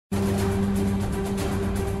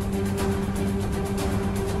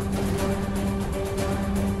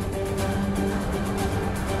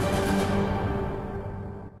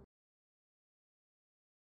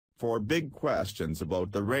4 big questions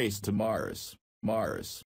about the race to Mars.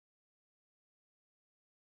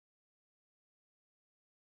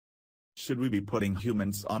 Should we be putting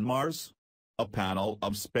humans on Mars? A panel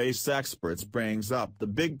of space experts brings up the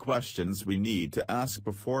big questions we need to ask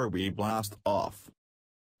before we blast off.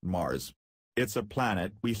 Mars. It's a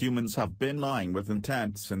planet we humans have been eyeing with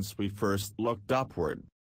intent since we first looked upward.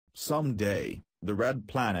 Someday, the red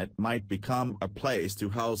planet might become a place to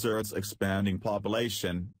house Earth's expanding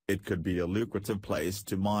population. It could be a lucrative place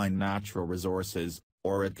to mine natural resources,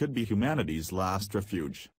 or it could be humanity's last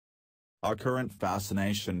refuge. Our current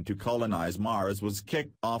fascination to colonize Mars was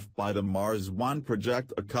kicked off by the Mars One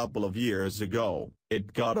project a couple of years ago.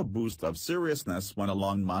 It got a boost of seriousness when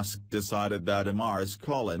Elon Musk decided that a Mars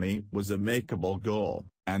colony was a makeable goal,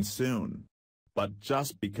 and soon. But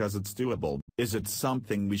just because it's doable, is it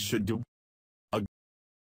something we should do?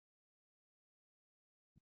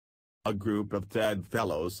 A group of TED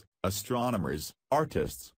fellows, astronomers,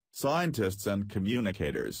 artists, scientists and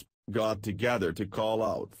communicators, got together to call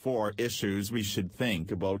out 4 issues we should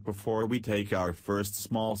think about before we take our first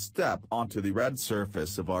small step onto the red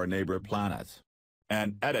surface of our neighbor planet.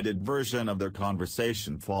 An edited version of their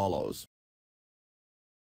conversation follows.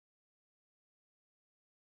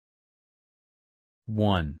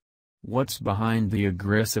 1. What's behind the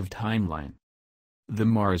aggressive timeline? The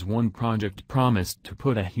Mars One project promised to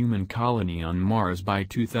put a human colony on Mars by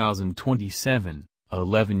 2027,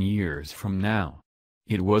 11 years from now.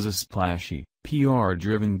 It was a splashy,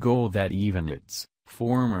 PR-driven goal that even its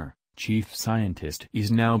former chief scientist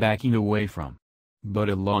is now backing away from. But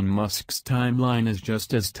Elon Musk's timeline is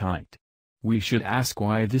just as tight. We should ask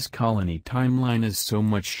why this colony timeline is so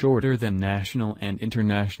much shorter than national and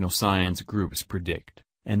international science groups predict,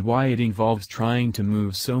 and why it involves trying to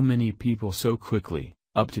move so many people so quickly,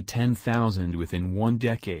 up to 10,000 within 1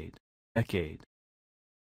 decade.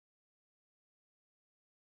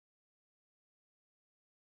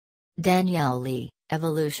 Danielle Lee,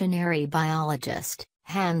 evolutionary biologist,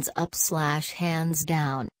 hands up/hands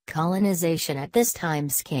down, colonization at this time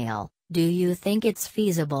scale, do you think it's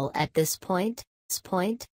feasible at this point?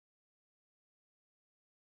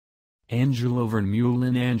 Angelo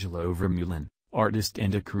Vermeulen, artist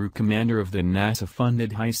and a crew commander of the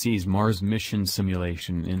NASA-funded High-Seas Mars mission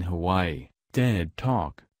simulation in Hawaii, TED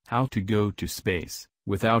Talk, How to Go to Space,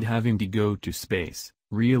 Without Having to Go to Space.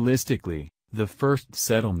 Realistically, the first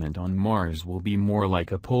settlement on Mars will be more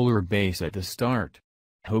like a polar base at the start.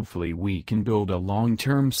 Hopefully we can build a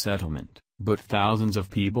long-term settlement, but thousands of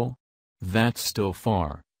people? That's still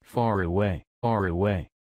far away.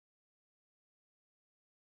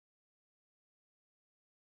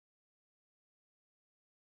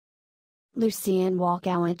 Lucianne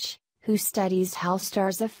Walkowicz, who studies how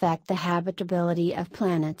stars affect the habitability of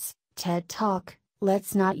planets, TED Talk,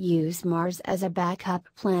 let's not use Mars as a backup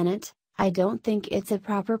planet. I don't think it's a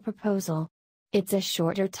proper proposal. It's a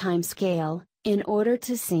shorter time scale, in order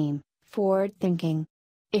to seem forward-thinking.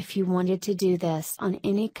 If you wanted to do this on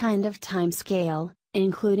any kind of time scale,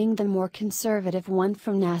 including the more conservative one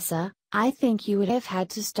from NASA, I think you would have had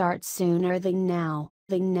to start sooner than now.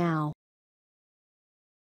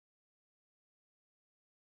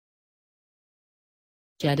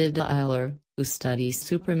 Jedidah Isler, who studies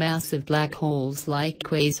supermassive black holes like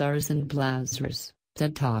quasars and blazars,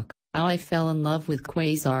 TED Talk, How I Fell in Love with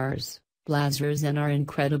Quasars, Blazars and Our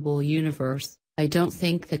Incredible Universe. I don't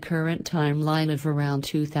think the current timeline of around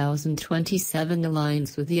 2027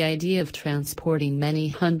 aligns with the idea of transporting many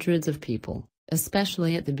hundreds of people,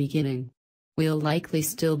 especially at the beginning. We'll likely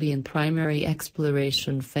still be in primary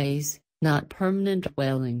exploration phase, not permanent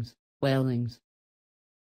whalings.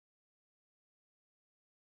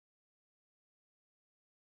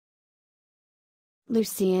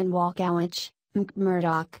 Lucianne Walkowicz,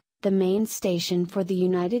 McMurdoch, the main station for the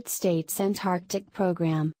United States Antarctic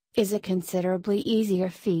Program, is a considerably easier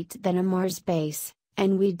feat than a Mars base,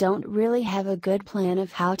 and we don't really have a good plan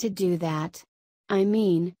of how to do that. I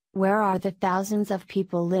mean, where are the thousands of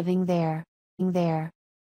people living there?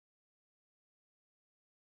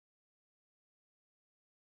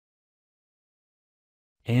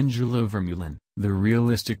 Angelo Vermeulen, the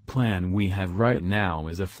realistic plan we have right now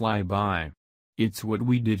is a flyby. It's what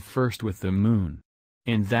we did first with the moon.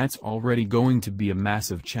 And that's already going to be a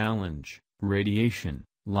massive challenge: radiation,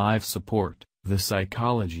 life support, the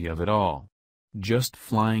psychology of it all. Just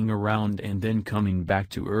flying around and then coming back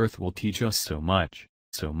to Earth will teach us so much.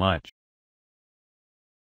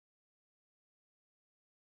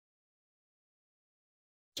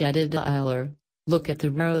 Jedidah Isler, look at the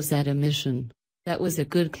Rosetta mission. That was a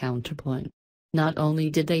good counterpoint. Not only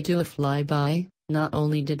did they do a flyby, not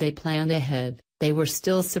only did they plan ahead, They were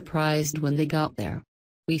still surprised when they got there.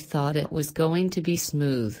 We thought it was going to be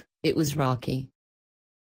smooth, it was rocky.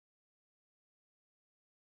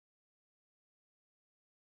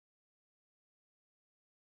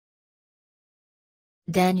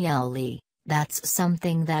 Danielle Lee, that's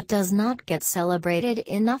something that does not get celebrated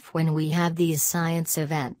enough when we have these science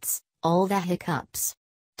events, all the hiccups.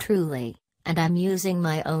 Truly, and I'm using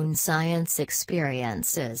my own science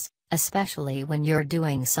experiences, especially when you're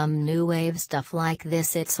doing some new wave stuff like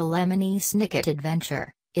this. It's a lemony snicket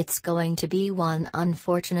adventure, it's going to be one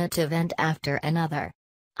unfortunate event after another.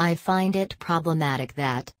 I find it problematic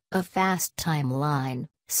that a fast timeline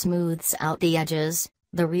smooths out the edges,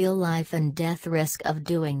 the real life and death risk of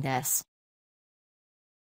doing this.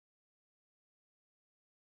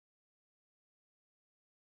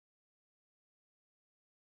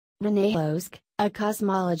 René Loesch, a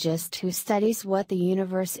cosmologist who studies what the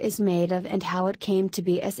universe is made of and how it came to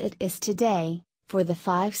be as it is today. For the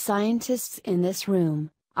 5 scientists in this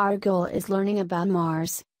room, our goal is learning about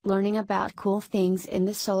Mars, learning about cool things in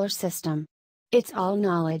the solar system. It's all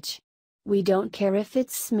knowledge. We don't care if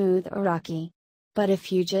it's smooth or rocky. But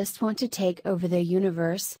if you just want to take over the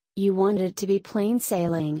universe, you want it to be plain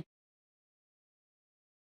sailing.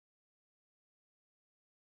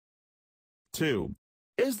 2.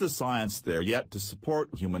 Is the science there yet to support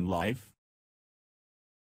human life?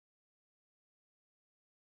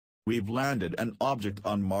 We've landed an object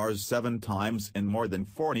on Mars 7 times in more than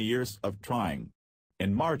 40 years of trying.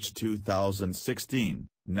 In March 2016,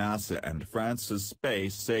 NASA and France's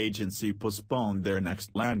space agency postponed their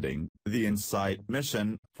next landing, the InSight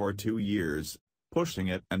mission, for 2 years, pushing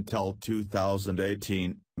it until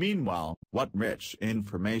 2018. Meanwhile, what rich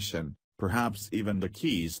information, perhaps even the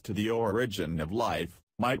keys to the origin of life,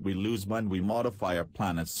 might we lose when we modify a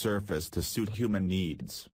planet's surface to suit human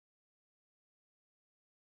needs?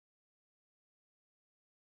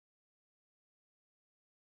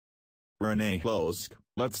 René Loesch,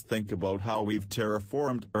 let's think about how we've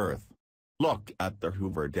terraformed Earth. Look at the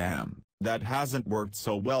Hoover Dam, that hasn't worked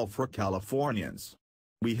so well for Californians.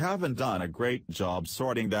 We haven't done a great job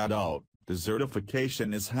sorting that out.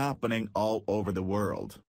 Desertification is happening all over the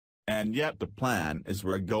world. And yet the plan is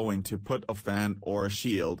we're going to put a fan or a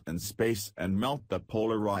shield in space and melt the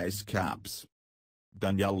polar ice caps.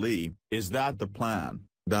 Danielle Lee, is that the plan,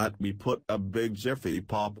 that we put a big jiffy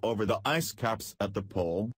pop over the ice caps at the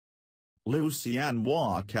pole? Lucianne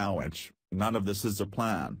Walkowicz, none of this is a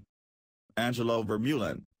plan. Angelo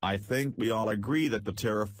Vermeulen, I think we all agree that the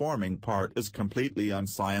terraforming part is completely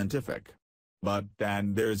unscientific. But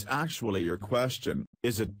then there's actually your question,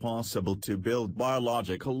 is it possible to build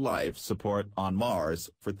biological life support on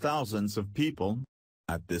Mars for thousands of people?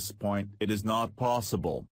 At this point it is not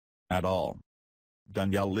possible. At all.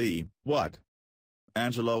 Danielle Lee, what?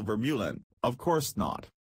 Angelo Vermeulen, of course not.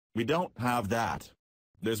 We don't have that.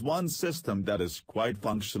 There's one system that is quite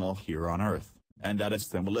functional here on Earth, and that is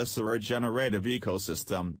the Melissa regenerative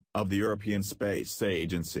ecosystem of the European Space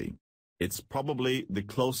Agency. It's probably the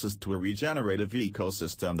closest to a regenerative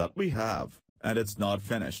ecosystem that we have, and it's not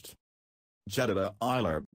finished. Jedidah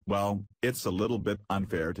Isler, well, it's a little bit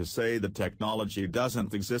unfair to say the technology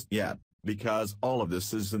doesn't exist yet, because all of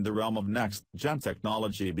this is in the realm of next-gen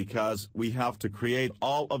technology because we have to create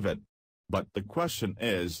all of it. But the question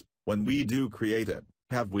is, when we do create it,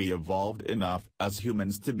 have we evolved enough as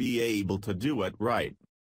humans to be able to do it right?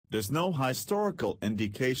 There's no historical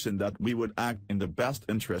indication that we would act in the best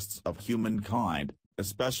interests of humankind,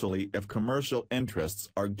 especially if commercial interests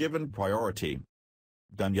are given priority.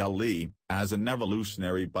 Danielle Lee, as an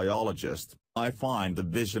evolutionary biologist, I find the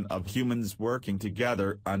vision of humans working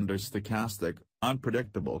together under stochastic,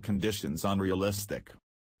 unpredictable conditions unrealistic.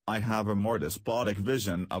 I have a more despotic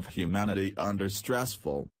vision of humanity under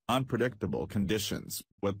stressful, unpredictable conditions,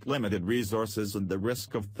 with limited resources and the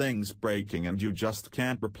risk of things breaking and you just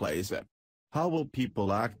can't replace it. How will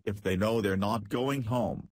people act if they know they're not going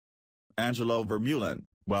home? Angelo Vermeulen,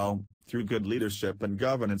 well, through good leadership and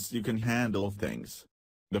governance you can handle things.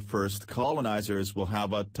 The first colonizers will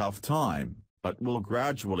have a tough time, but will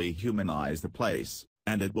gradually humanize the place,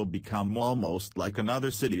 and it will become almost like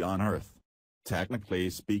another city on Earth. Technically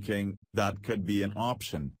speaking, that could be an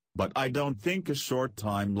option, but I don't think a short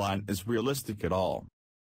timeline is realistic at all.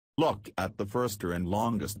 Look at the first and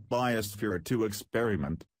longest Biosphere 2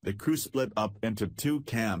 experiment. The crew split up into 2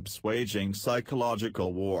 camps waging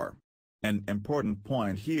psychological war. An important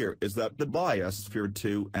point here is that the Biosphere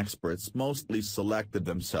 2 experts mostly selected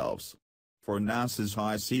themselves. For NASA's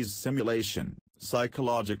high seas simulation,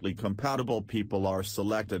 psychologically compatible people are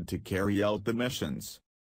selected to carry out the missions.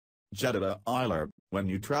 Jedidah Isler, when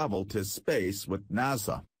you travel to space with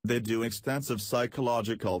NASA, They do extensive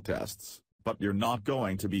psychological tests, but you're not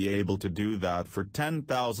going to be able to do that for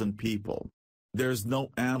 10,000 people. There's no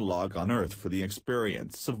analog on Earth for the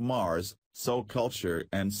experience of Mars, so culture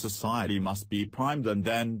and society must be primed and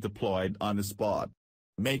then deployed on the spot.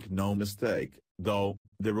 Make no mistake, though,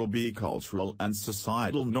 there will be cultural and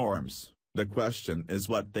societal norms. The question is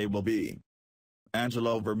what they will be.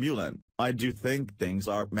 Angelo Vermeulen, I do think things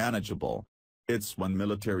are manageable. It's when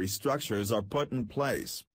military structures are put in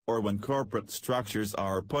place, or when corporate structures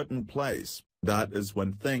are put in place, that is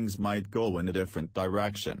when things might go in a different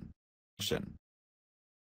direction.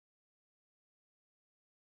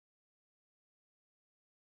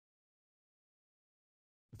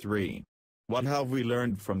 3. What have we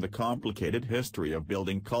learned from the complicated history of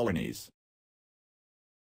building colonies?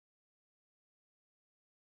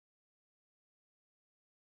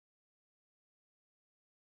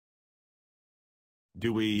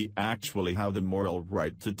 Do we actually have the moral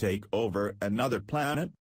right to take over another planet?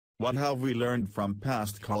 What have we learned from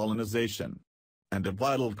past colonization? And a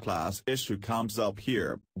vital class issue comes up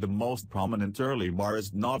here. The most prominent early Mars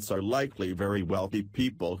nauts are likely very wealthy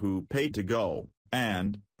people who pay to go,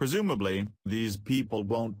 and, presumably, these people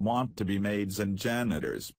won't want to be maids and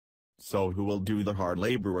janitors. So who will do the hard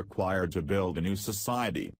labor required to build a new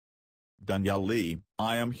society? Danielle Lee,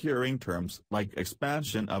 I am hearing terms like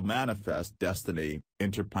expansion of manifest destiny,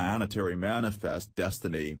 interplanetary manifest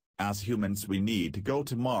destiny. As humans we need to go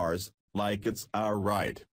to Mars, like it's our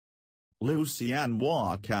right. Lucianne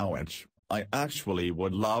Walkowicz, I actually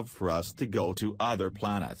would love for us to go to other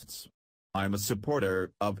planets. I'm a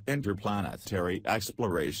supporter of interplanetary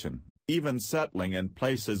exploration, even settling in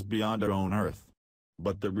places beyond our own Earth.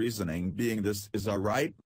 But the reasoning being this is our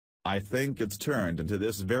right? I think it's turned into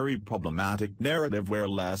this very problematic narrative where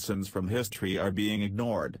lessons from history are being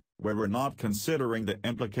ignored, where we're not considering the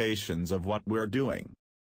implications of what we're doing.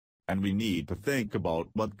 And we need to think about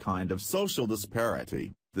what kind of social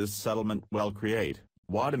disparity this settlement will create,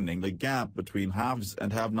 widening the gap between haves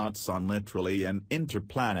and have-nots on literally an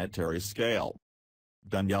interplanetary scale.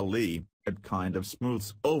 Danielle Lee, it kind of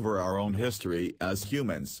smooths over our own history as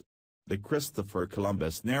humans. The Christopher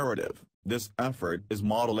Columbus narrative, this effort is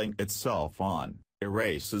modeling itself on,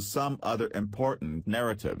 erases some other important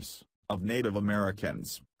narratives, of Native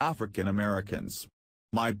Americans, African Americans.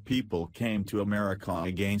 My people came to America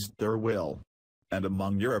against their will. And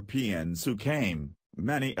among Europeans who came,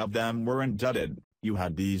 many of them were indebted. You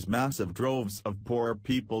had these massive droves of poor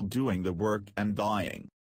people doing the work and dying.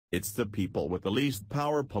 It's the people with the least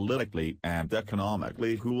power politically and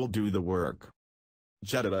economically who will do the work.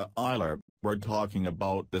 Jedidah Isler, we're talking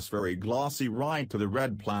about this very glossy ride to the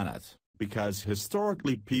red planet, because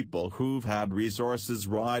historically people who've had resources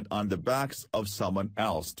ride on the backs of someone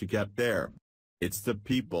else to get there. It's the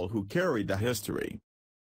people who carry the history.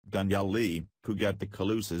 Danielle Lee, who get the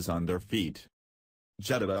calusas on their feet.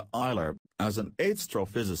 Jedidah Isler, as an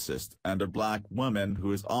astrophysicist and a black woman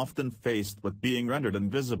who is often faced with being rendered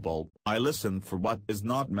invisible, I listen for what is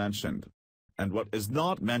not mentioned. And what is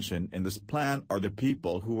not mentioned in this plan are the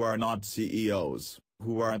people who are not CEOs,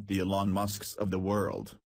 who aren't the Elon Musks of the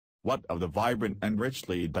world. What of the vibrant and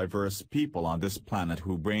richly diverse people on this planet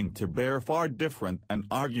who bring to bear far different and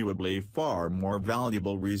arguably far more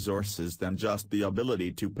valuable resources than just the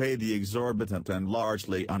ability to pay the exorbitant and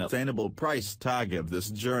largely unattainable price tag of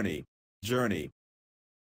this journey?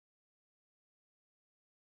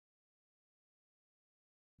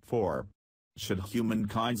 4. Should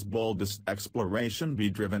humankind's boldest exploration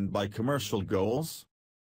be driven by commercial goals?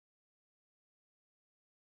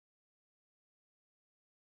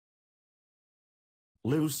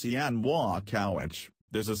 Lucianne Walkowicz,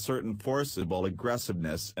 there's a certain forcible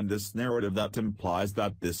aggressiveness in this narrative that implies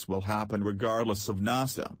that this will happen regardless of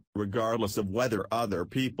NASA, regardless of whether other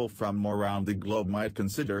people from around the globe might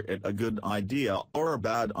consider it a good idea or a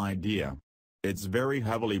bad idea. It's very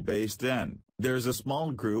heavily based in, there's a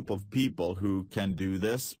small group of people who can do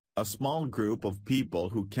this, a small group of people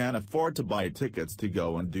who can afford to buy tickets to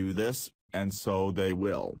go and do this, and so they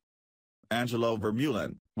will. Angelo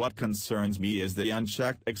Vermeulen, what concerns me is the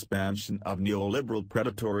unchecked expansion of neoliberal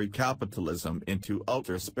predatory capitalism into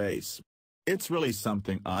outer space. It's really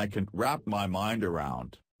something I can't wrap my mind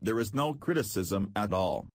around. There is no criticism at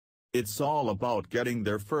all. It's all about getting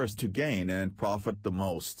there first to gain and profit the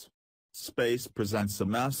most. Space presents a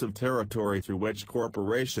massive territory through which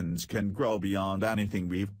corporations can grow beyond anything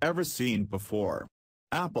we've ever seen before.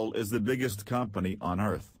 Apple is the biggest company on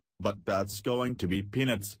Earth, but that's going to be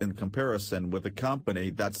peanuts in comparison with a company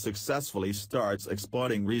that successfully starts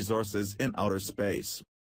exploiting resources in outer space.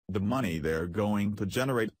 The money they're going to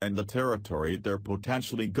generate and the territory they're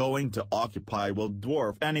potentially going to occupy will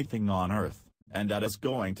dwarf anything on Earth, and that is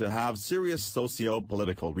going to have serious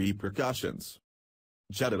socio-political repercussions.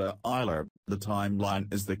 Jedidah Isler, the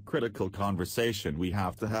timeline is the critical conversation we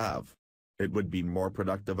have to have. It would be more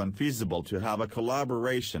productive and feasible to have a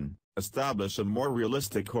collaboration, establish a more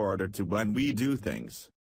realistic order to when we do things.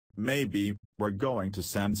 Maybe, we're going to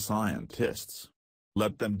send scientists.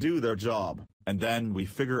 Let them do their job, and then we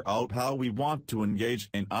figure out how we want to engage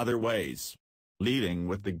in other ways. Leading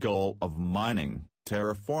with the goal of mining,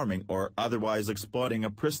 terraforming or otherwise exploiting a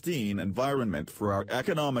pristine environment for our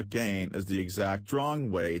economic gain is the exact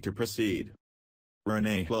wrong way to proceed.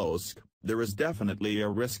 René Hlosk, there is definitely a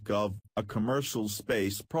risk of a commercial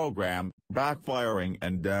space program backfiring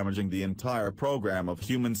and damaging the entire program of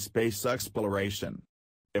human space exploration.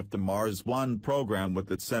 If the Mars One program with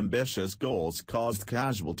its ambitious goals caused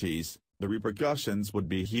casualties, the repercussions would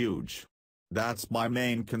be huge. That's my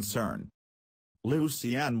main concern.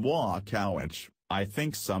 Lucianne Walkowicz, I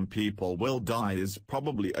think some people will die is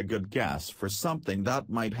probably a good guess for something that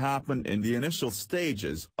might happen in the initial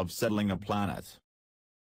stages of settling a planet.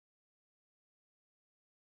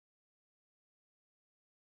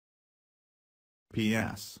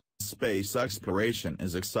 P.S. Space exploration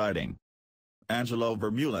is exciting. Angelo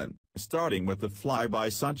Vermeulen, starting with a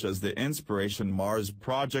flyby such as the Inspiration Mars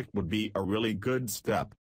project would be a really good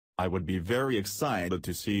step. I would be very excited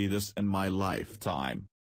to see this in my lifetime.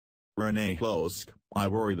 René Hlosk, I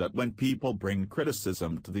worry that when people bring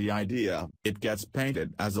criticism to the idea, it gets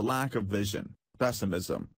painted as a lack of vision,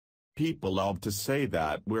 pessimism. People love to say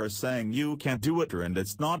that we're saying you can't do it and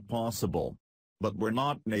it's not possible. But we're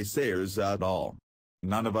not naysayers at all.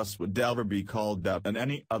 None of us would ever be called that in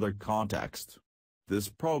any other context. This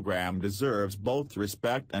program deserves both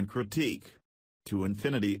respect and critique. To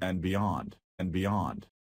infinity and beyond, and beyond.